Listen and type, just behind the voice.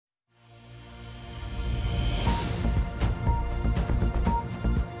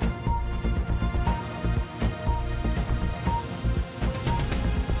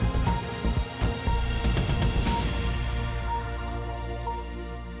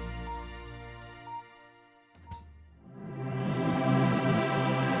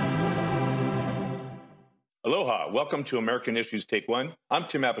Aloha, welcome to American Issues Take One. I'm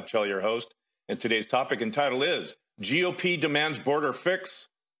Tim Apicella, your host, and today's topic and title is GOP demands border fix,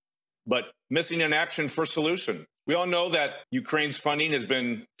 but missing an action for solution. We all know that Ukraine's funding has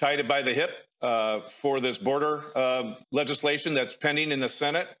been tied by the hip for this border legislation that's pending in the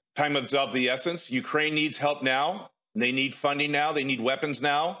Senate. Time is of the essence. Ukraine needs help now. They need funding now. They need weapons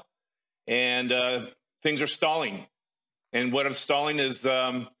now. And things are stalling. And what is stalling is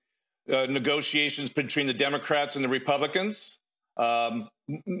negotiations between the Democrats and the Republicans.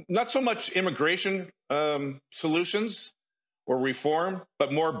 Not so much immigration solutions or reform,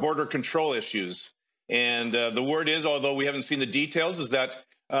 but more border control issues. And the word is, although we haven't seen the details, is that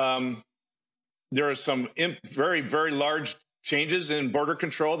there are some very, very large changes in border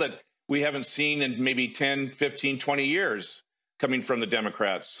control that we haven't seen in maybe 10, 15, 20 years coming from the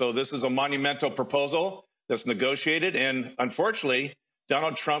Democrats. So this is a monumental proposal that's negotiated. And unfortunately,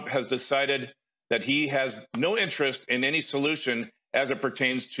 Donald Trump has decided that he has no interest in any solution as it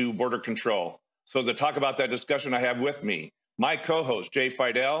pertains to border control. So to talk about that discussion, I have with me my co-host, Jay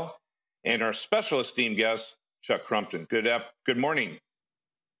Fidell, and our special esteemed guest, Chuck Crumpton. Good morning.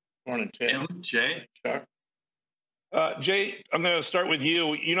 Morning, Tim. Jay. Chuck. Jay, I'm going to start with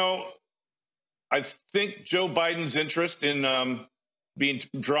you. You know, I think Joe Biden's interest in being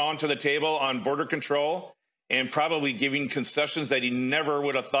drawn to the table on border control and probably giving concessions that he never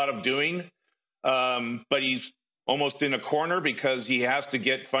would have thought of doing. But he's almost in a corner because he has to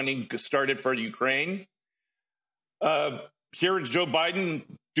get funding started for Ukraine. Here is Joe Biden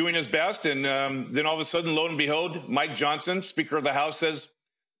doing his best. And then all of a sudden, lo and behold, Mike Johnson, Speaker of the House, says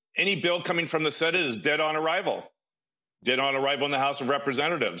any bill coming from the Senate is dead on arrival. Dead on arrival in the House of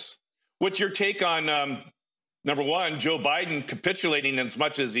Representatives. What's your take on, number one, Joe Biden capitulating as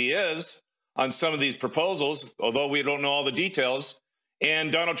much as he is on some of these proposals, although we don't know all the details,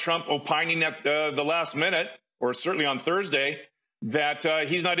 and Donald Trump opining at the last minute, or certainly on Thursday, that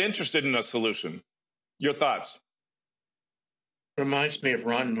he's not interested in a solution. Your thoughts? Reminds me of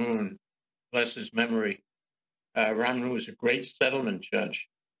Ron Moon, bless his memory. Ron Moon was a great settlement judge.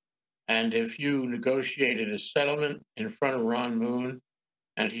 And if you negotiated a settlement in front of Ron Moon,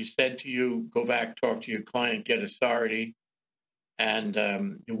 and he said to you, go back, talk to your client, get authority, and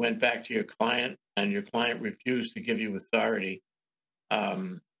you went back to your client, and your client refused to give you authority,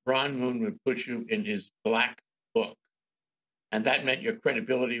 Ron Moon would put you in his black book. And that meant your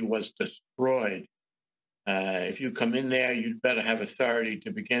credibility was destroyed. If you come in there, you'd better have authority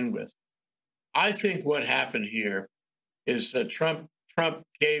to begin with. I think what happened here is that Trump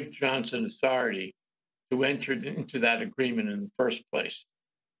gave Johnson authority to enter into that agreement in the first place.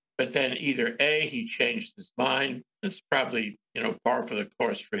 But then either A, he changed his mind. It's probably, par for the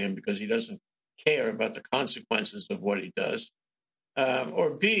course for him because he doesn't care about the consequences of what he does.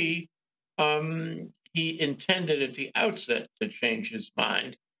 Or B, he intended at the outset to change his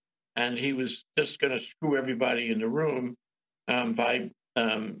mind. And he was just going to screw everybody in the room by,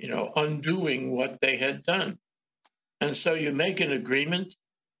 undoing what they had done. And so you make an agreement,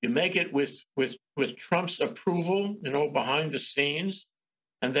 you make it with Trump's approval, behind the scenes,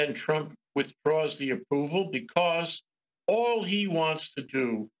 and then Trump withdraws the approval because all he wants to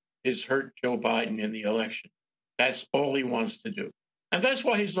do is hurt Joe Biden in the election. That's all he wants to do. And that's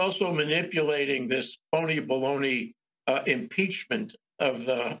why he's also manipulating this phony baloney impeachment of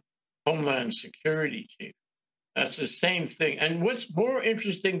the Homeland Security chief. That's the same thing. And what's more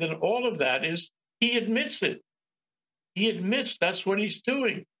interesting than all of that is he admits it. He admits that's what he's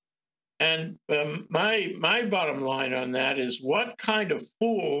doing. And my bottom line on that is what kind of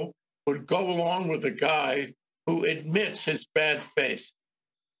fool would go along with a guy who admits his bad faith?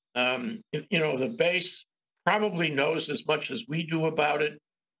 The base probably knows as much as we do about it,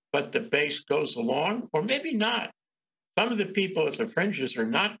 but the base goes along, or maybe not. Some of the people at the fringes are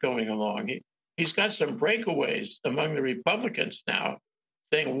not going along. He's got some breakaways among the Republicans now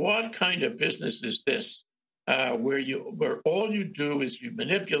saying, what kind of business is this? Where all you do is you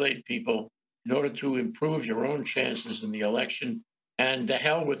manipulate people in order to improve your own chances in the election, and the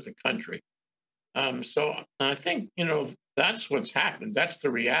hell with the country. So I think that's what's happened. That's the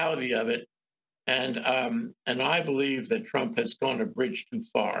reality of it, and I believe that Trump has gone a bridge too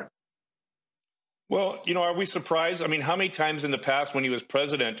far. Well, are we surprised? I mean, how many times in the past when he was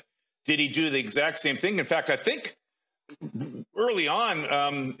president did he do the exact same thing? In fact, I think early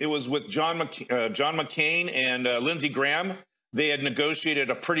on, it was with John McCain and Lindsey Graham. They had negotiated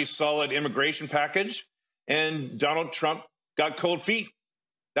a pretty solid immigration package, and Donald Trump got cold feet.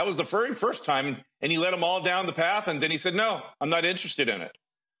 That was the very first time, and he led them all down the path, and then he said, no, I'm not interested in it.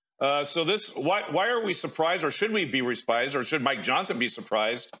 So why are we surprised, or should we be surprised, or should Mike Johnson be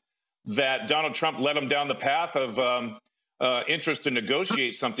surprised that Donald Trump led them down the path of interest to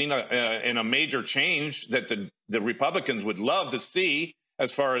negotiate something in a major change that the Republicans would love to see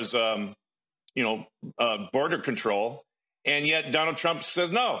as far as border control. And yet Donald Trump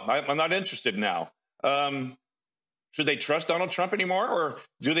says, no, I'm not interested now. Should they trust Donald Trump anymore? Or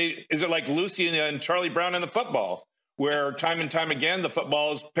is it like Lucy and Charlie Brown in the football, where time and time again, the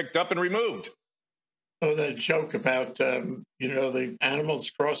football is picked up and removed? Oh, that joke about, the animals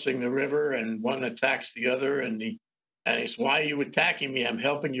crossing the river and one attacks the other. And he's, why are you attacking me? I'm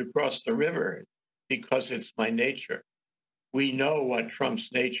helping you cross the river because it's my nature. We know what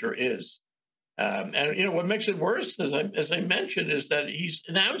Trump's nature is. And what makes it worse, as I mentioned, is that he's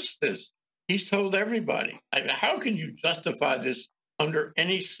announced this. He's told everybody. How can you justify this under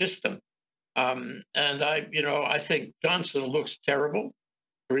any system? And I think Johnson looks terrible.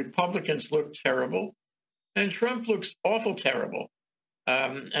 The Republicans look terrible. And Trump looks awful terrible.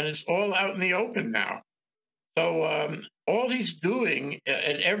 And it's all out in the open now. So all he's doing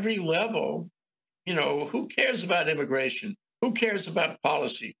at every level, who cares about immigration? Who cares about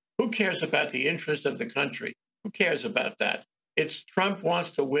policy? Who cares about the interest of the country? Who cares about that? It's Trump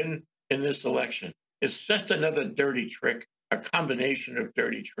wants to win in this election. It's just another dirty trick, a combination of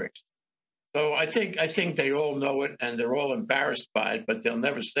dirty tricks. So I think they all know it and they're all embarrassed by it, but they'll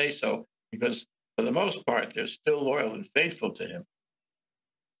never say so because for the most part, they're still loyal and faithful to him.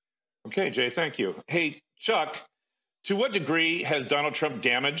 Okay, Jay, thank you. Hey, Chuck, to what degree has Donald Trump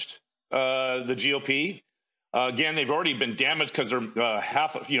damaged the GOP? Again, they've already been damaged because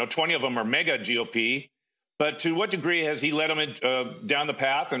they're 20 of them are mega GOP. But to what degree has he led them down the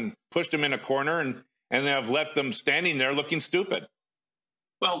path and pushed them in a corner and have left them standing there looking stupid?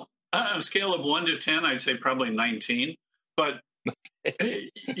 Well, on a scale of 1 to 10, I'd say probably 19. But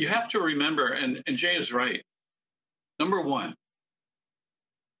you have to remember, and Jay is right. Number one,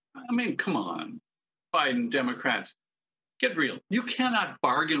 I mean, come on, Biden, Democrats, get real. You cannot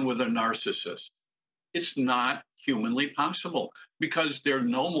bargain with a narcissist. It's not humanly possible because there are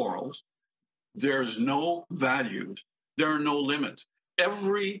no morals. There's no values. There are no limits.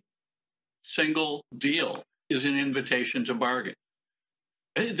 Every single deal is an invitation to bargain.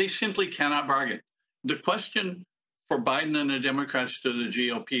 They simply cannot bargain. The question for Biden and the Democrats to the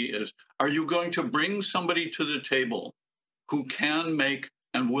GOP is, are you going to bring somebody to the table who can make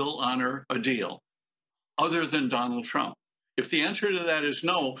and will honor a deal other than Donald Trump? If the answer to that is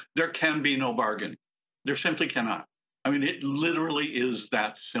no, there can be no bargaining. There simply cannot. I mean, it literally is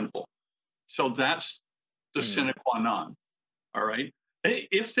that simple. So that's the sine qua non, all right?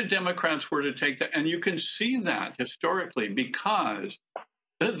 If the Democrats were to take that, and you can see that historically because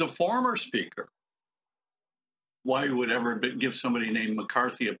the former speaker, why you would ever give somebody named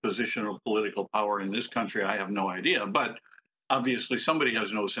McCarthy a position of political power in this country, I have no idea. But obviously somebody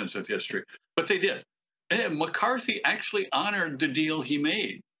has no sense of history. But they did. And McCarthy actually honored the deal he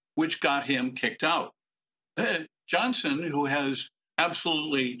made, which got him kicked out. Johnson, who has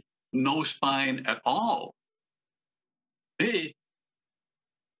absolutely no spine at all, he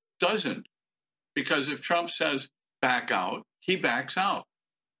doesn't. Because if Trump says back out, he backs out.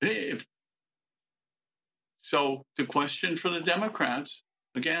 So the question for the Democrats,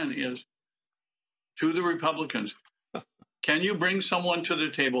 again, is to the Republicans, can you bring someone to the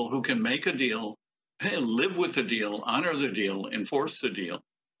table who can make a deal, live with the deal, honor the deal, enforce the deal,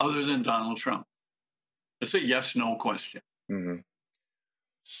 other than Donald Trump? It's a yes-no question. Mm-hmm.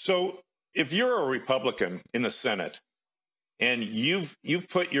 So if you're a Republican in the Senate and you've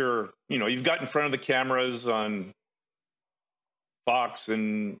put you've got in front of the cameras on Fox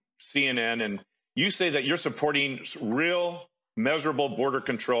and CNN, and you say that you're supporting real measurable border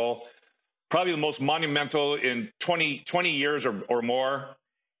control, probably the most monumental in 20 years or more,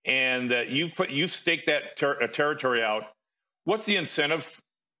 and that you've staked that territory out, what's the incentive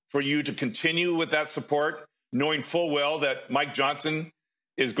for you to continue with that support, knowing full well that Mike Johnson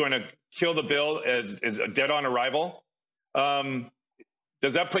is going to kill the bill as a dead on arrival?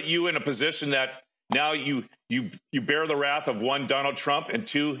 Does that put you in a position that now you bear the wrath of one, Donald Trump, and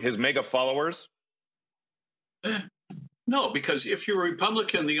two, his mega followers? No, because if you're a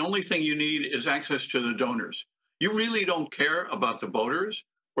Republican, the only thing you need is access to the donors. You really don't care about the voters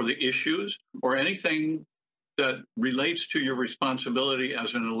or the issues or anything that relates to your responsibility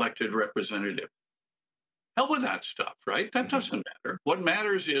as an elected representative. Hell with that stuff, right? That doesn't matter. What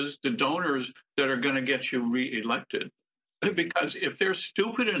matters is the donors that are going to get you reelected. Because if they're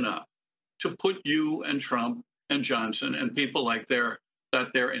stupid enough to put you and Trump and Johnson and people like that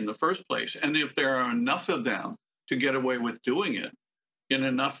there in the first place, and if there are enough of them to get away with doing it in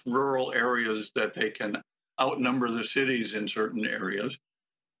enough rural areas that they can outnumber the cities in certain areas,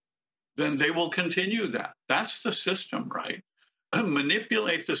 then they will continue that. That's the system, right?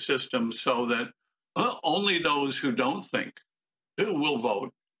 Manipulate the system so that only those who don't think will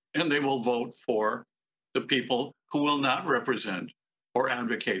vote, and they will vote for the people who will not represent or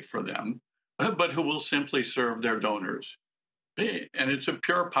advocate for them, but who will simply serve their donors. And it's a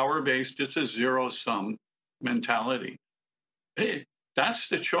pure power-based, it's a zero-sum mentality. That's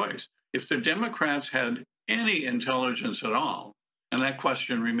the choice. If the Democrats had any intelligence at all, and that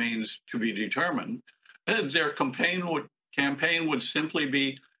question remains to be determined, their campaign would simply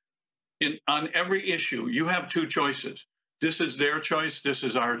be on every issue. You have two choices. This is their choice. This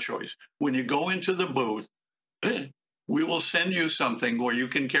is our choice. When you go into the booth, we will send you something where you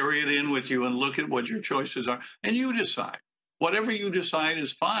can carry it in with you and look at what your choices are, and you decide. Whatever you decide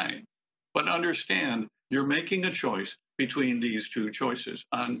is fine, but understand you're making a choice between these two choices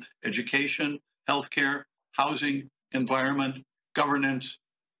on education, healthcare, housing, environment, governance,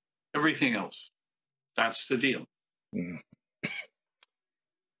 everything else. That's the deal. Do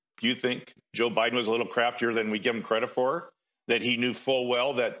you think Joe Biden was a little craftier than we give him credit for? That he knew full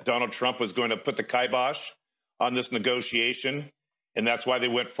well that Donald Trump was going to put the kibosh on this negotiation, and that's why they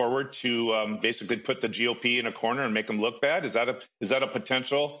went forward to basically put the GOP in a corner and make them look bad? Is that a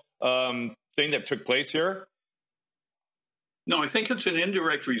potential thing that took place here? No, I think it's an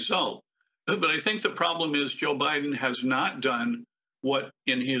indirect result. But I think the problem is Joe Biden has not done what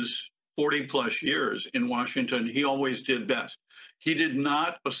in his 40 plus years in Washington he always did best. He did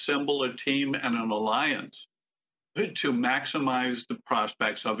not assemble a team and an alliance to maximize the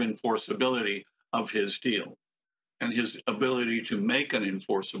prospects of enforceability of his deal and his ability to make an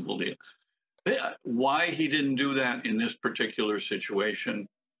enforceable deal. Why he didn't do that in this particular situation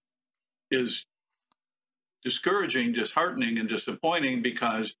is discouraging, disheartening, and disappointing,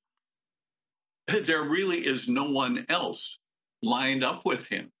 because there really is no one else lined up with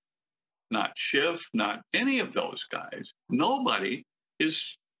him. Not Schiff, not any of those guys. Nobody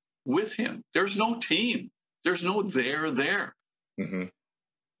is with him. There's no team. There's no there. Mm-hmm.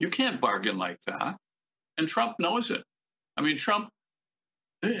 You can't bargain like that. And Trump knows it. I mean, Trump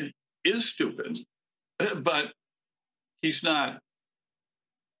is stupid, but he's not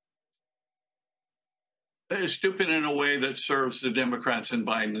stupid in a way that serves the Democrats and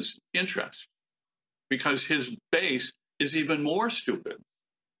Biden's interest, because his base is even more stupid.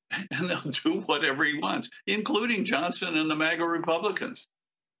 And they'll do whatever he wants, including Johnson and the MAGA Republicans.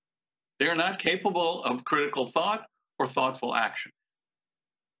 They're not capable of critical thought or thoughtful action.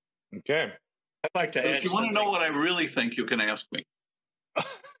 Okay. I'd like to add if you want to know what I really think, you can ask me.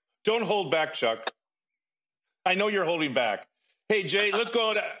 Don't hold back, Chuck. I know you're holding back. Hey, Jay, let's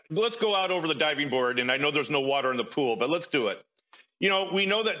go out over the diving board. And I know there's no water in the pool, but let's do it. You know, we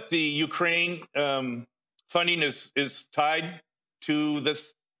know that the Ukraine funding is tied to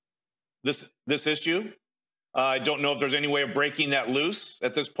this issue. I don't know if there's any way of breaking that loose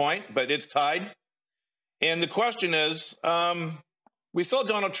at this point, but it's tied. And the question is, we saw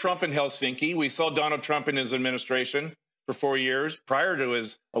Donald Trump in Helsinki. We saw Donald Trump in his administration for 4 years prior to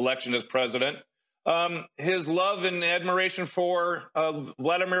his election as president. His love and admiration for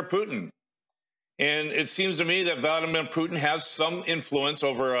Vladimir Putin. And it seems to me that Vladimir Putin has some influence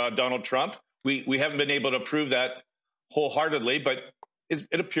over Donald Trump. We haven't been able to prove that wholeheartedly, but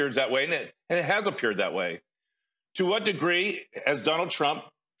it appears that way, and it has appeared that way. To what degree is Donald Trump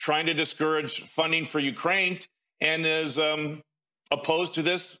trying to discourage funding for Ukraine and is opposed to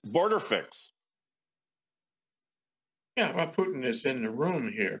this border fix? Yeah, well, Putin is in the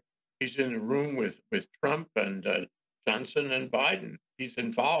room here. He's in the room with Trump and Johnson and Biden. He's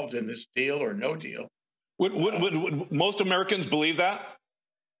involved in this deal or no deal. Would most Americans believe that?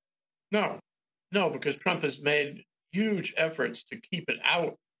 No, because Trump has made huge efforts to keep it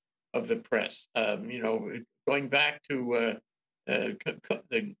out of the press. Going back to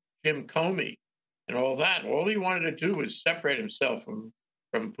the Jim Comey and all that, all he wanted to do was separate himself from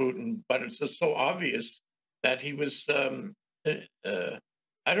Putin. But it's just so obvious that he was, I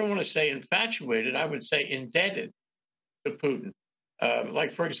don't want to say infatuated, I would say indebted to Putin.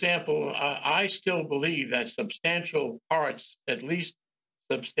 Like, for example, I still believe that substantial parts, at least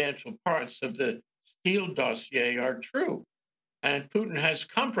substantial parts of the Steele dossier are true. And Putin has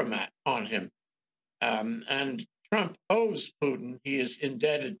compromise on him. And Trump owes Putin. He is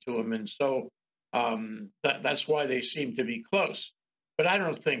indebted to him. And so that's why they seem to be close. But I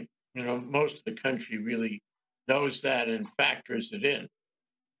don't think, most of the country really knows that and factors it in.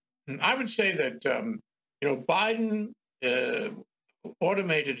 And I would say that, Biden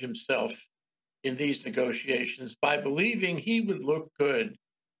automated himself in these negotiations by believing he would look good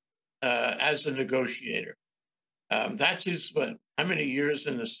as a negotiator. That's his, how many years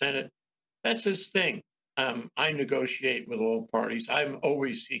in the Senate? That's his thing. I negotiate with all parties. I'm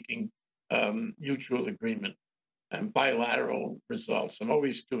always seeking mutual agreement and bilateral results. I'm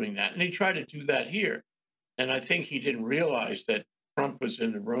always doing that. And he tried to do that here. And I think he didn't realize that Trump was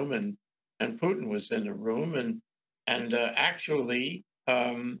in the room and Putin was in the room. And actually,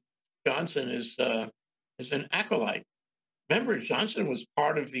 Johnson is an acolyte. Remember, Johnson was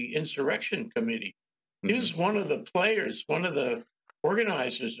part of the insurrection committee. He was one of the players, one of the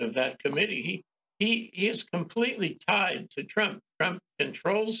organizers of that committee. He is completely tied to Trump. Trump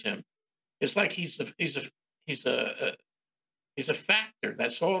controls him. It's like he's a factor.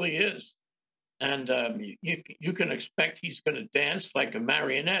 That's all he is. And you can expect he's going to dance like a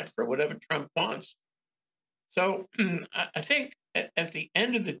marionette for whatever Trump wants. So I think at the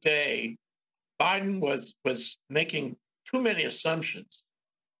end of the day, Biden was making too many assumptions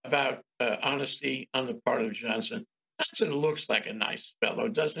about honesty on the part of Johnson. Johnson looks like a nice fellow,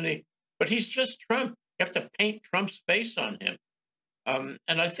 doesn't he? But he's just Trump. You have to paint Trump's face on him.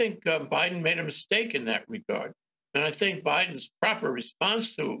 And I think Biden made a mistake in that regard. And I think Biden's proper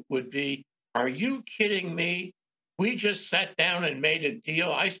response to it would be, are you kidding me? We just sat down and made a deal.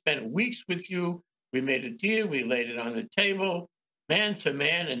 I spent weeks with you. We made a deal. We laid it on the table, man to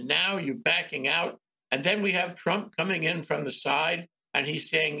man. And now you're backing out. And then we have Trump coming in from the side and he's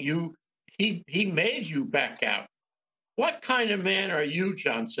saying he made you back out. What kind of man are you,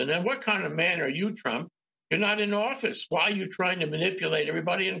 Johnson? And what kind of man are you, Trump? You're not in office. Why are you trying to manipulate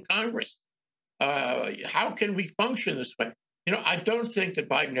everybody in Congress? How can we function this way? You know, I don't think that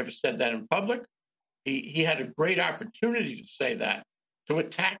Biden ever said that in public. He had a great opportunity to say that, to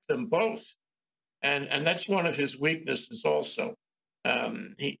attack them both. And that's one of his weaknesses also.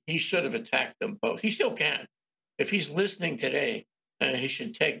 He should have attacked them both. He still can. If he's listening today, he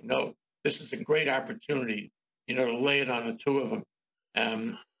should take note. This is a great opportunity, you know, to lay it on the two of them.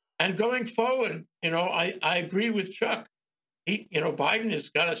 And going forward, you know, I agree with Chuck. Biden has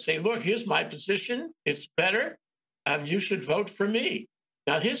got to say, look, here's my position. It's better. You should vote for me.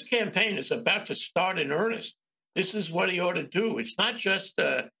 Now, his campaign is about to start in earnest. This is what he ought to do. It's not just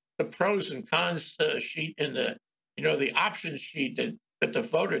the pros and cons sheet in the options sheet that the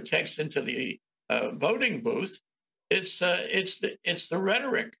voter takes into the voting booth. It's the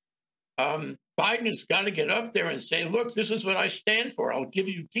rhetoric. Biden has got to get up there and say, look, this is what I stand for. I'll give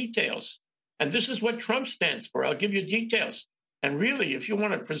you details. And this is what Trump stands for. I'll give you details. And really, if you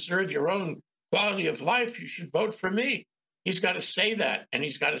want to preserve your own quality of life, you should vote for me. He's got to say that, and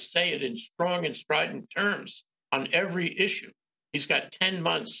he's got to say it in strong and strident terms on every issue. He's got 10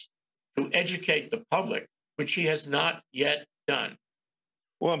 months to educate the public, which he has not yet done.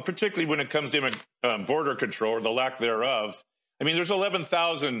 Well, and particularly when it comes to border control or the lack thereof. I mean, there's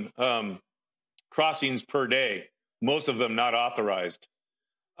 11,000 crossings per day, most of them not authorized.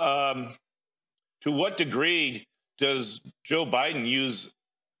 To what degree does Joe Biden use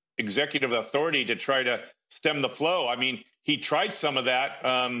executive authority to try to stem the flow? I mean, he tried some of that.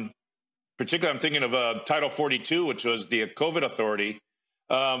 Particularly, I'm thinking of Title 42, which was the COVID authority.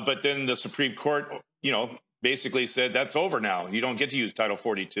 But then the Supreme Court, basically said that's over now. You don't get to use Title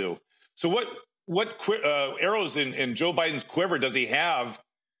 42. So what arrows in Joe Biden's quiver does he have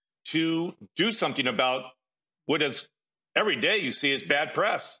to do something about what is every day you see is bad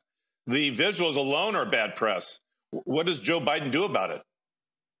press? The visuals alone are bad press. What does Joe Biden do about it?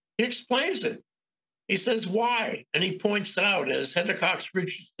 He explains it. He says why. And he points out, as Heather Cox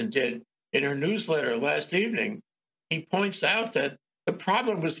Richardson did in her newsletter last evening, he points out that the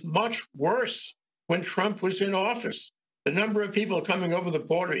problem was much worse when Trump was in office. The number of people coming over the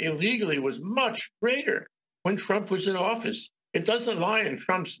border illegally was much greater when Trump was in office. It doesn't lie in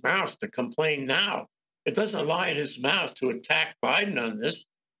Trump's mouth to complain now. It doesn't lie in his mouth to attack Biden on this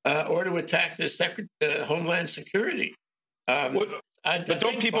or to attack the Homeland Security. But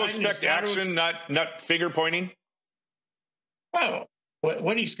don't people expect action, not finger pointing? Well,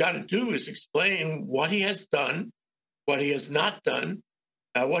 what he's got to do is explain what he has done, what he has not done,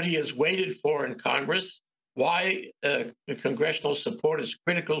 what he has waited for in Congress, why the congressional support is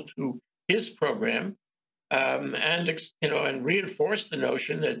critical to his program, and reinforce the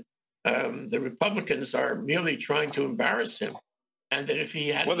notion that the Republicans are merely trying to embarrass him, and that if he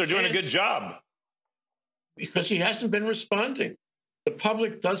had they're doing a good job because he hasn't been responding. The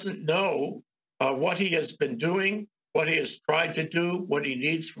public doesn't know what he has been doing, what he has tried to do, what he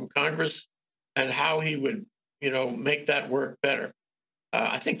needs from Congress, and how he would, make that work better.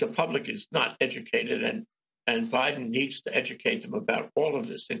 I think the public is not educated, and Biden needs to educate them about all of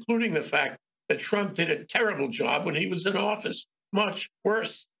this, including the fact that Trump did a terrible job when he was in office, much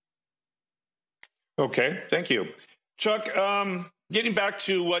worse. Okay, thank you. Chuck, getting back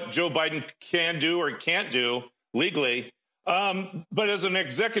to what Joe Biden can do or can't do legally, but as an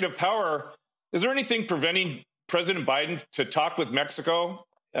executive power, is there anything preventing President Biden to talk with Mexico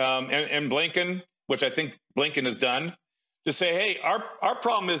and Blinken, which I think Blinken has done, to say, hey, our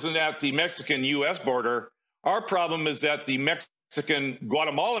problem isn't at the Mexican-U.S. border. Our problem is at the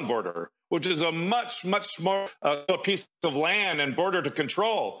Mexican-Guatemalan border, which is a much, much smaller piece of land and border to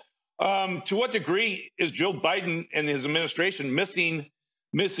control. To what degree is Joe Biden and his administration missing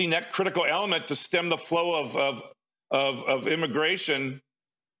that critical element to stem the flow of immigration,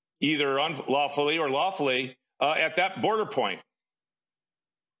 either unlawfully or lawfully, at that border point?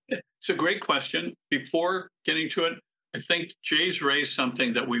 It's a great question. Before getting to it, I think Jay's raised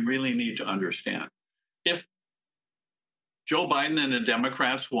something that we really need to understand. If Joe Biden and the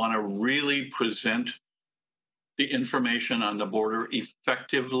Democrats want to really present the information on the border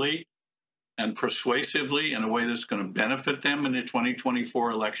effectively and persuasively in a way that's going to benefit them in the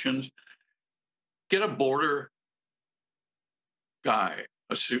 2024 elections, get a border guy,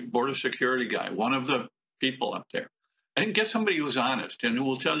 a border security guy, one of the people up there, and get somebody who's honest and who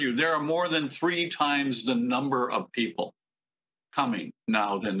will tell you there are more than 3 times the number of people coming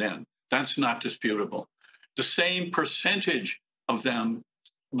now than then. That's not disputable. The same percentage of them,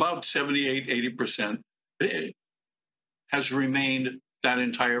 about 78, 80%, has remained that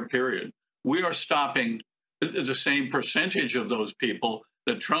entire period. We are stopping the same percentage of those people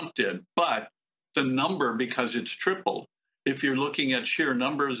that Trump did, but the number, because it's tripled, if you're looking at sheer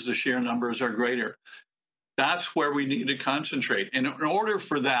numbers, the sheer numbers are greater. That's where we need to concentrate. And in order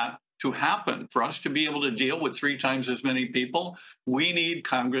for that to happen, for us to be able to deal with 3 times as many people, we need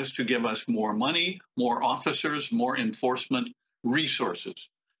Congress to give us more money, more officers, more enforcement resources.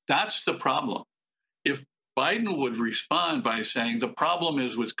 That's the problem. If Biden would respond by saying the problem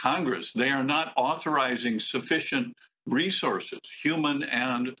is with Congress, they are not authorizing sufficient resources, human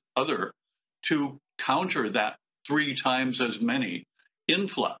and other, to counter that 3 times as many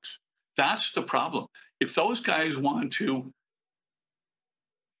influx. That's the problem. If those guys want to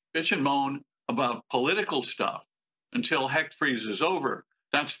bitch and moan about political stuff until heck freezes over,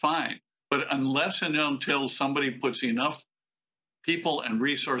 that's fine. But unless and until somebody puts enough people and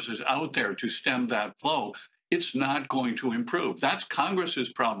resources out there to stem that flow, it's not going to improve. That's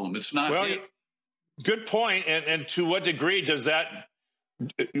Congress's problem. It's not. Well, good point. And to what degree does that,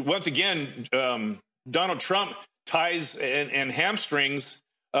 once again, Donald Trump ties and hamstrings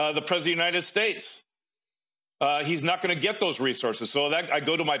the President of the United States? He's not going to get those resources. So that I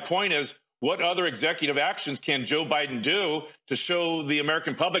go to my point is, what other executive actions can Joe Biden do to show the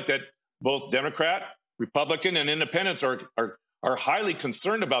American public that both Democrat, Republican, and independents are highly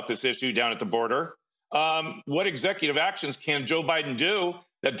concerned about this issue down at the border? What executive actions can Joe Biden do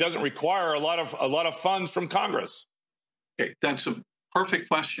that doesn't require a lot of funds from Congress? Okay, that's a perfect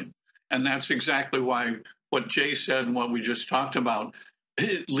question, and that's exactly why what Jay said and what we just talked about,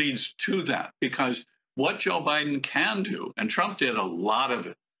 it leads to that, because what Joe Biden can do, and Trump did a lot of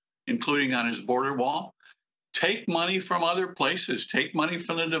it, including on his border wall, take money from other places, take money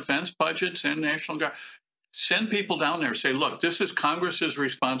from the defense budgets and National Guard, send people down there, say, look, this is Congress's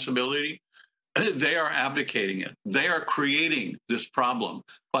responsibility. They are abdicating it. They are creating this problem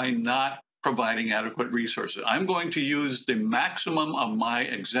by not providing adequate resources. I'm going to use the maximum of my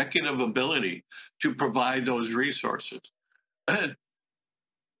executive ability to provide those resources.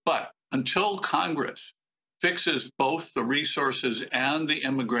 But until Congress fixes both the resources and the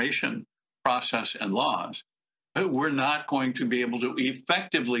immigration process and laws, we're not going to be able to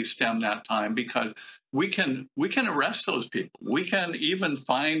effectively stem that time, because we can arrest those people. We can even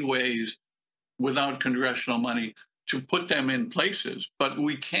find ways without congressional money to put them in places, but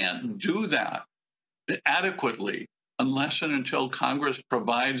we can't do that adequately unless and until Congress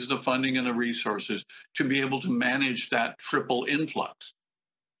provides the funding and the resources to be able to manage that triple influx.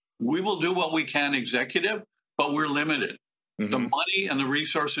 We will do what we can executive, but we're limited. Mm-hmm. The money and the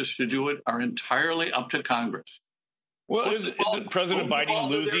resources to do it are entirely up to Congress. Well, isn't President Biden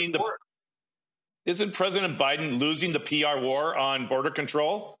losing Isn't President Biden losing the PR war on border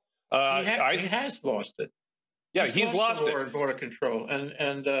control? He has lost it. Yeah, he's lost it. The war on border control,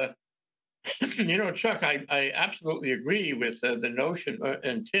 and you know, Chuck, I absolutely agree with the notion,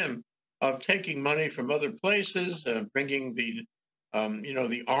 and Tim, of taking money from other places, bringing the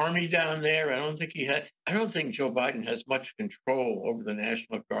the army down there. I don't think Joe Biden has much control over the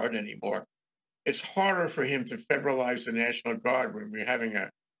National Guard anymore. It's harder for him to federalize the National Guard when we're having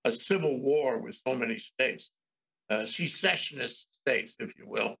a civil war with so many states, secessionist states, if you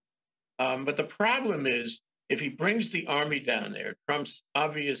will. But the problem is, if he brings the army down there, Trump's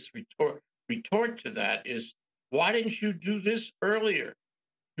obvious retort to that is, Why didn't you do this earlier?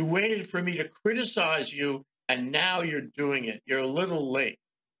 You waited for me to criticize you, and now you're doing it. You're a little late.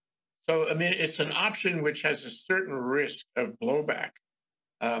 So, I mean, it's an option which has a certain risk of blowback.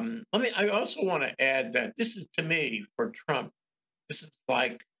 I also want to add that this is, to me, for Trump, this is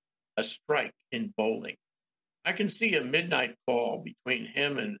like a strike in bowling. I can see a midnight call between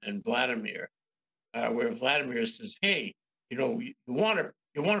him and Vladimir, where Vladimir says, "Hey, you want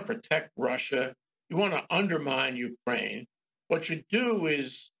to protect Russia, you want to undermine Ukraine. What you do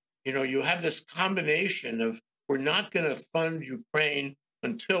is, you have this combination of we're not going to fund Ukraine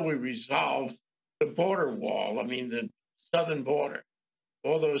until we resolve the border wall. I mean, the southern border,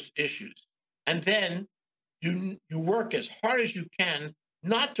 all those issues, and then you work as hard as you can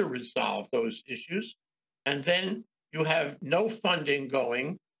not to resolve those issues, and then you have no funding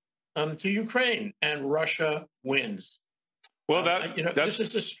going to Ukraine, and Russia wins." Well, This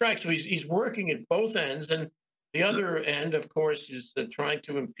is the strike. So he's working at both ends, and the other end, of course, is trying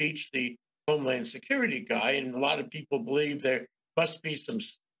to impeach the Homeland Security guy. And a lot of people believe there must be some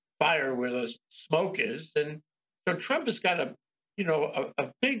fire where the smoke is, and so Trump has got a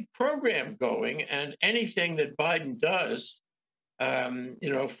big program going, and anything that Biden does,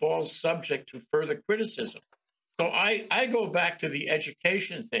 falls subject to further criticism. So I go back to the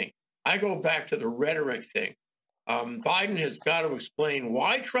education thing. I go back to the rhetoric thing. Biden has got to explain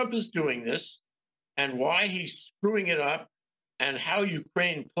why Trump is doing this and why he's screwing it up and how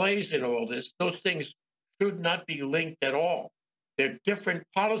Ukraine plays in all this. Those things should not be linked at all. They're different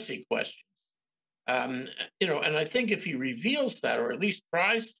policy questions. And I think if he reveals that, or at least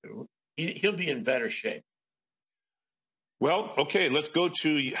tries to, he'll be in better shape. Well, okay, let's go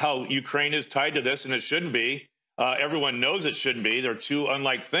to how Ukraine is tied to this, and it shouldn't be. Everyone knows it shouldn't be. They're two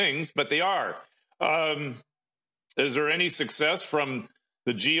unlike things, but they are. Is there any success from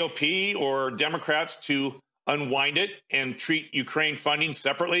the GOP or Democrats to unwind it and treat Ukraine funding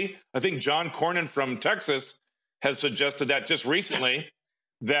separately? I think John Cornyn from Texas has suggested that just recently,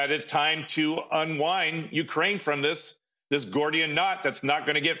 that it's time to unwind Ukraine from this Gordian knot that's not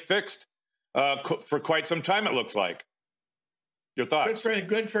going to get fixed for quite some time, it looks like. Your thoughts?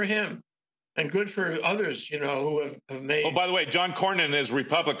 Good for him, and good for others, who have made. Oh, by the way, John Cornyn is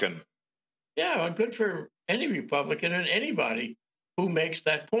Republican. Yeah, well, good for any Republican and anybody who makes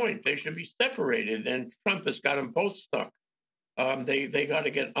that point. They should be separated, and Trump has got them both stuck. They got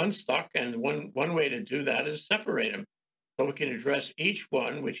to get unstuck, and one way to do that is separate them, so we can address each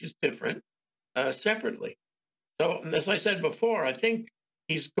one, which is different, separately. So, as I said before, I think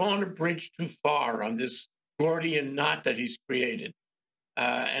he's gone a bridge too far on this Gordian knot that he's created.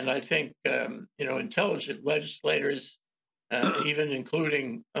 And I think, intelligent legislators, even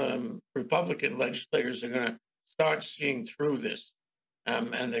including Republican legislators, are going to start seeing through this,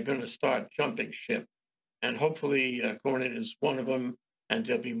 and they're going to start jumping ship. And hopefully Cornyn is one of them, and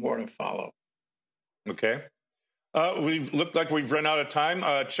there'll be more to follow. Okay. We've looked like we've run out of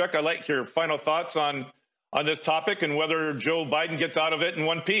time. Chuck, I'd like your final thoughts on this topic and whether Joe Biden gets out of it in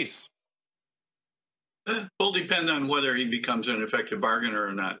one piece. Will depend on whether he becomes an effective bargainer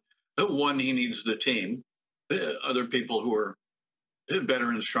or not. One, he needs the team, other people who are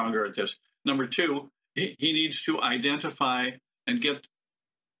better and stronger at this. Number two, he needs to identify and get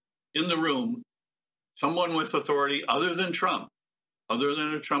in the room someone with authority other than Trump, other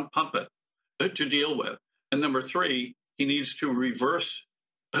than a Trump puppet, to deal with. And number three, he needs to reverse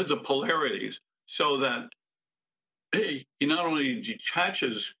the polarities so that he not only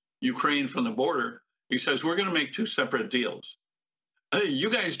detaches Ukraine from the border, he says, we're going to make two separate deals. You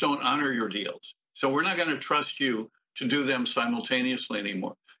guys don't honor your deals, so we're not going to trust you to do them simultaneously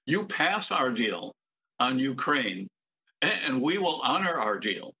anymore. You pass our deal on Ukraine, and we will honor our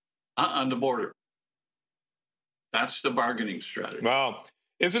deal on the border. That's the bargaining strategy. Wow.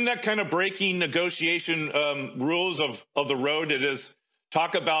 Isn't that kind of breaking negotiation rules of the road? It is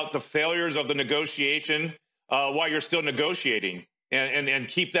talk about the failures of the negotiation while you're still negotiating, and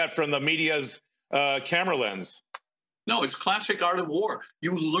keep that from the media's camera lens. No, it's classic art of war.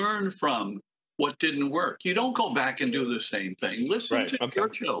 You learn from what didn't work. You don't go back and do the same thing. Listen to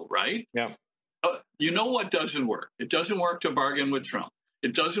Churchill, right? Yeah. You know what doesn't work? It doesn't work to bargain with Trump.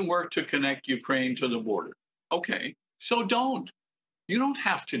 It doesn't work to connect Ukraine to the border. Okay, so don't. You don't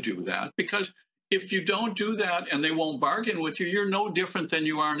have to do that, because if you don't do that and they won't bargain with you, you're no different than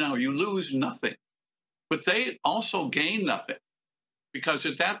you are now. You lose nothing. But they also gain nothing, because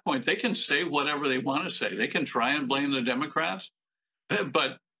at that point, they can say whatever they want to say. They can try and blame the Democrats.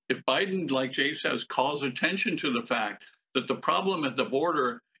 But if Biden, like Jay says, calls attention to the fact that the problem at the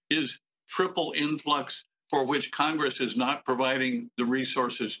border is triple influx for which Congress is not providing the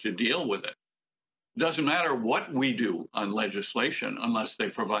resources to deal with it, It doesn't matter what we do on legislation unless they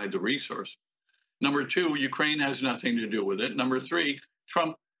provide the resource. Number two, Ukraine has nothing to do with it. Number three,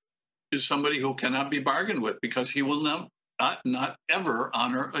 Trump is somebody who cannot be bargained with because he will not ever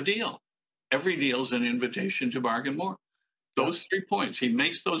honor a deal. Every deal is an invitation to bargain more. Those 3 points, he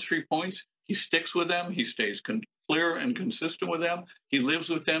makes those 3 points, he sticks with them, he stays clear and consistent with them, he lives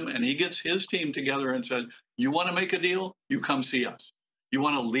with them, and he gets his team together and says, you want to make a deal? You come see us. You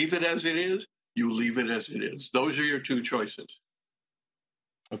want to leave it as it is? You leave it as it is. Those are your two choices.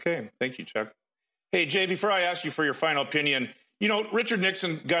 Okay, thank you, Chuck. Hey, Jay, before I ask you for your final opinion, you know, Richard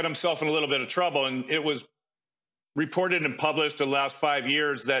Nixon got himself in a little bit of trouble, and it was reported and published the last 5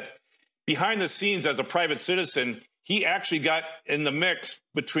 years that behind the scenes as a private citizen, he actually got in the mix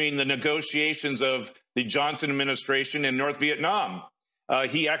between the negotiations of the Johnson administration and North Vietnam.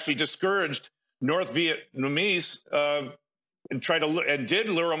 He actually discouraged North Vietnamese and did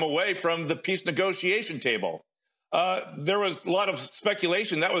lure them away from the peace negotiation table. There was a lot of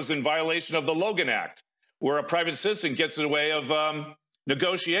speculation that was in violation of the Logan Act, where a private citizen gets in the way of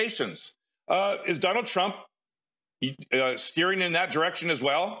negotiations. Is Donald Trump steering in that direction as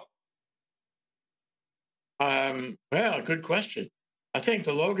well? Well, good question. I think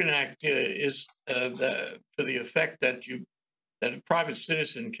the Logan Act is to the effect that a private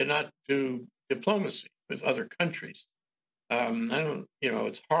citizen cannot do diplomacy with other countries.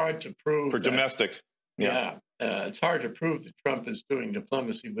 It's hard to prove for domestic. Yeah, it's hard to prove that Trump is doing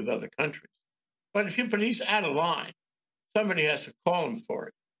diplomacy with other countries. But he's out of line. Somebody has to call him for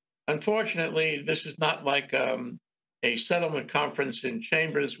it. Unfortunately, this is not like a settlement conference in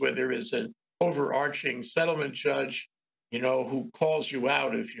chambers where there is an overarching settlement judge, who calls you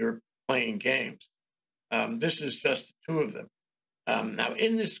out if you're playing games. This is just the two of them. Now,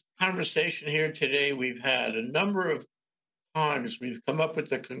 in this conversation here today, we've had a number of times we've come up with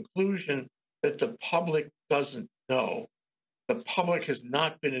the conclusion that the public doesn't know. The public has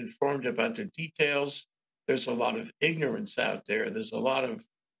not been informed about the details. There's a lot of ignorance out there. There's a lot of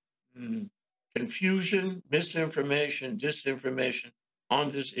confusion, misinformation, disinformation on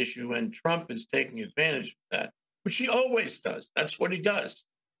this issue, and Trump is taking advantage of that, which he always does. That's what he does.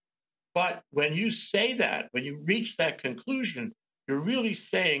 But when you say that, when you reach that conclusion, you're really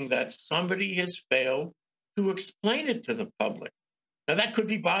saying that somebody has failed to explain it to the public. Now, that could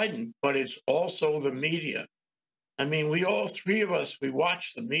be Biden, but it's also the media. I mean, all three of us, we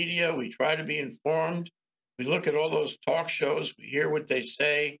watch the media, we try to be informed, we look at all those talk shows, we hear what they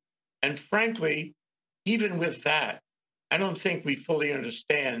say, and frankly, even with that, I don't think we fully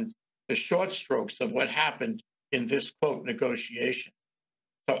understand the short strokes of what happened in this, quote, negotiation.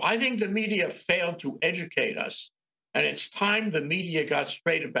 So I think the media failed to educate us, and it's time the media got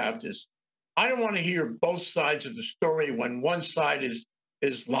straight about this. I don't want to hear both sides of the story when one side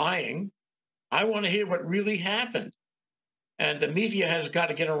is lying. I want to hear what really happened. And the media has got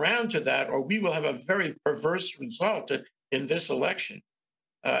to get around to that, or we will have a very perverse result in this election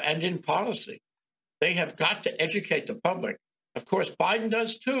and in policy. They have got to educate the public. Of course, Biden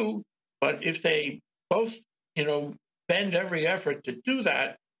does too, but if they both, bend every effort to do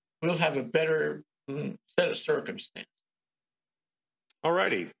that, we'll have a better set of circumstances. All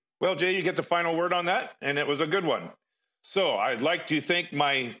righty. Well, Jay, you get the final word on that, and it was a good one. So I'd like to thank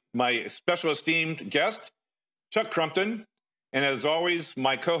my special esteemed guest, Chuck Crumpton, and as always,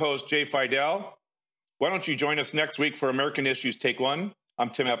 my co-host, Jay Fidell. Why don't you join us next week for American Issues Take One? I'm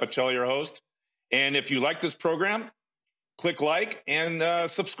Tim Apicella, your host. And if you like this program, click like and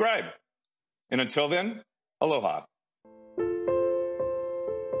subscribe. And until then, aloha.